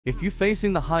If you're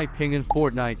facing the high ping in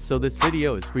Fortnite, so this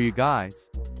video is for you guys.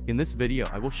 In this video,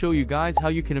 I will show you guys how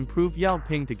you can improve your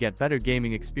ping to get better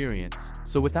gaming experience.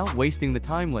 So without wasting the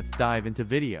time, let's dive into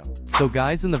video. So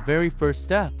guys, in the very first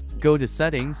step, go to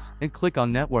Settings and click on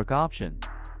Network option.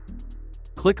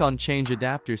 Click on Change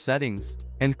Adapter Settings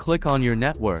and click on your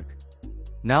network.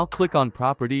 Now click on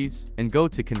Properties and go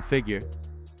to Configure.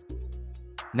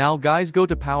 Now guys, go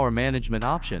to Power Management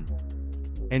option.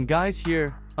 And guys, here,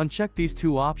 uncheck these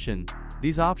two options.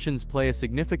 These options play a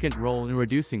significant role in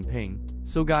reducing ping.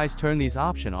 So guys, turn these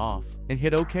options off and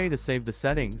hit OK to save the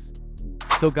settings.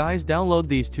 So guys, download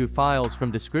these two files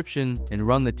from description and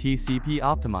run the TCP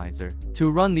Optimizer.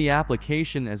 To run the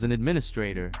application as an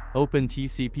administrator, open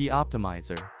TCP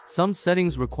Optimizer. Some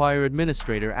settings require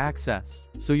administrator access,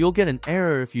 so you'll get an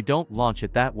error if you don't launch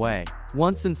it that way.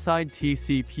 Once inside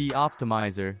TCP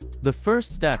Optimizer, the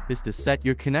first step is to set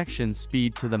your connection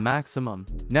speed to the maximum.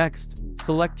 Next,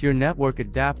 select your network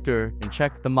adapter and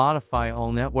check the Modify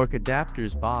All Network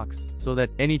Adapters box so that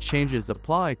any changes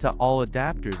apply to all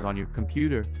adapters on your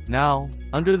computer. Now,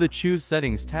 under the Choose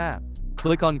Settings tab,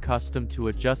 click on Custom to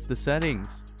adjust the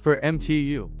settings. For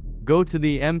MTU, go to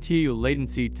the MTU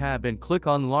Latency tab and click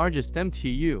on Largest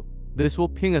MTU. This will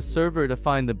ping a server to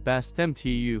find the best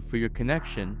MTU for your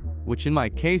connection, which in my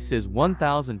case is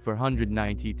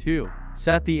 1492.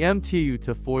 Set the MTU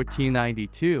to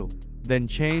 1492. Then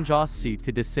change OSC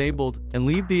to disabled and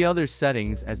leave the other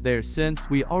settings as there since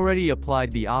we already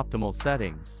applied the optimal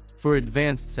settings. For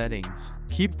advanced settings,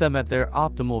 keep them at their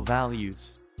optimal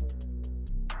values.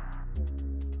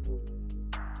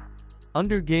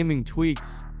 Under Gaming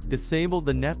Tweaks, disable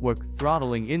the network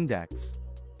throttling index.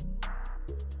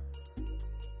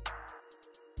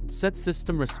 Set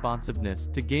system responsiveness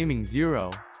to gaming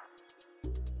 0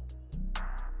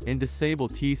 and disable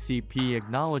TCP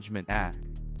acknowledgement ACK.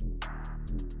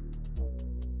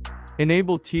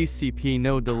 Enable TCP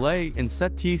no delay and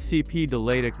set TCP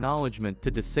delayed acknowledgement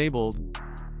to disabled.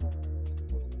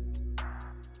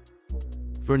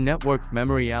 For network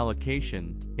memory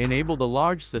allocation, enable the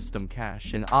large system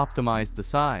cache and optimize the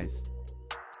size.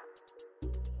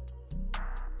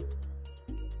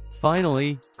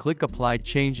 Finally, click Apply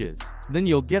Changes. Then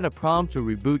you'll get a prompt to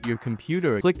reboot your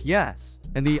computer. Click Yes,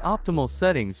 and the optimal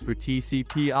settings for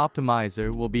TCP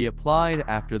Optimizer will be applied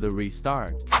after the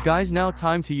restart. Guys, now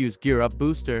time to use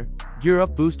GearUpBooster.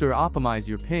 GearUpBooster optimize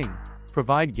your ping.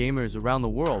 Provide gamers around the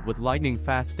world with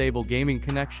lightning-fast stable gaming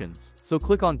connections. So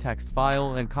click on text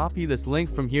file and copy this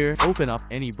link from here. Open up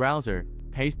any browser,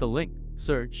 paste the link,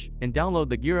 search, and download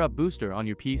the GearUpBooster on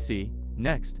your PC.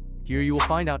 Next, here you will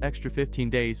find out extra 15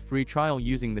 days free trial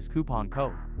using this coupon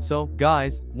code. So,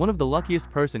 guys, one of the luckiest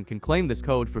person can claim this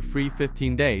code for free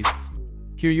 15 days.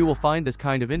 Here you will find this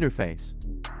kind of interface.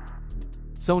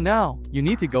 So now, you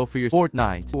need to go for your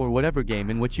Fortnite or whatever game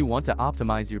in which you want to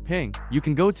optimize your ping. You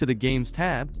can go to the Games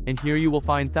tab, and here you will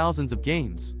find thousands of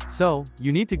games. So,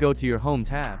 you need to go to your Home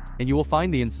tab, and you will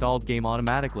find the installed game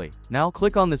automatically. Now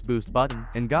click on this Boost button,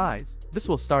 and guys, this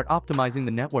will start optimizing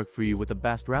the network for you with the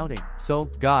best routing. So,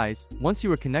 guys, once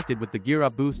you are connected with the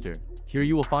GearUpBooster, here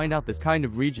you will find out this kind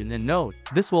of region and node.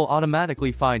 This will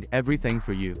automatically find everything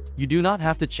for you. You do not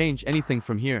have to change anything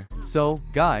from here. So,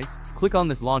 guys, click on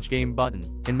this Launch Game button,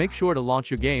 and make sure to launch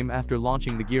your game after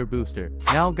launching the GearBooster.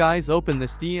 Now guys, open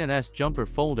this DNS Jumper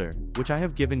folder, which I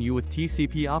have given you with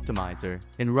TCP Optimizer,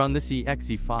 and run this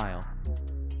exe file.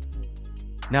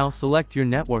 Now select your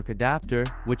network adapter,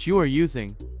 which you are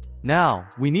using. Now,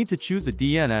 we need to choose a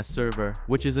DNS server,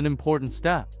 which is an important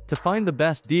step. To find the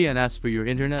best DNS for your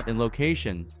internet and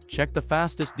location, check the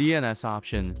fastest DNS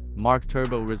option, mark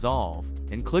Turbo Resolve,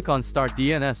 and click on Start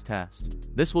DNS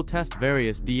Test. This will test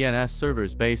various DNS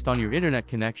servers based on your internet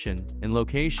connection and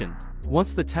location.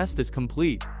 Once the test is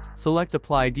complete, select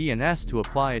Apply DNS to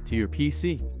apply it to your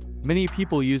PC. Many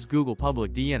people use Google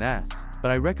Public DNS, but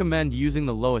I recommend using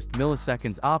the lowest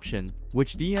milliseconds option,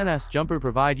 which DNS Jumper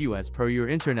provide you as per your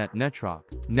internet network.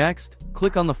 Next,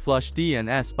 click on the Flush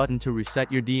DNS button to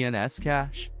reset your DNS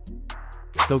cache.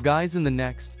 So guys, in the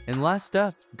next and last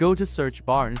step, go to search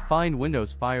bar and find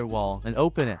Windows Firewall and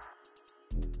open it.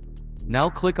 Now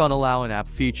click on Allow an App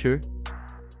feature.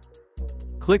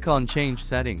 Click on Change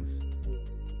Settings.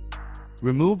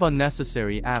 Remove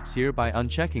unnecessary apps here by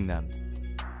unchecking them.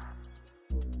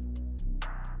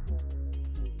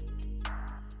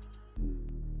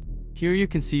 Here you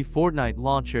can see Fortnite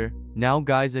launcher. Now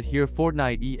guys, adhere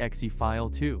Fortnite exe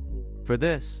file too. For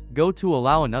this, go to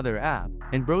Allow another app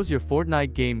and browse your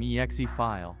Fortnite game exe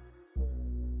file.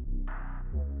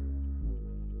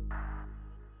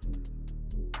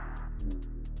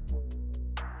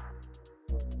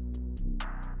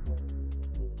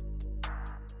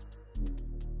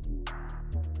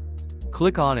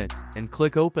 Click on it, and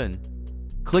click Open.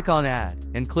 Click on Add,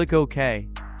 and click OK.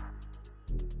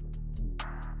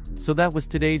 So that was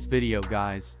today's video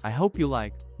guys. I hope you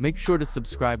liked. Make sure to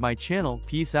subscribe my channel.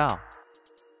 Peace out.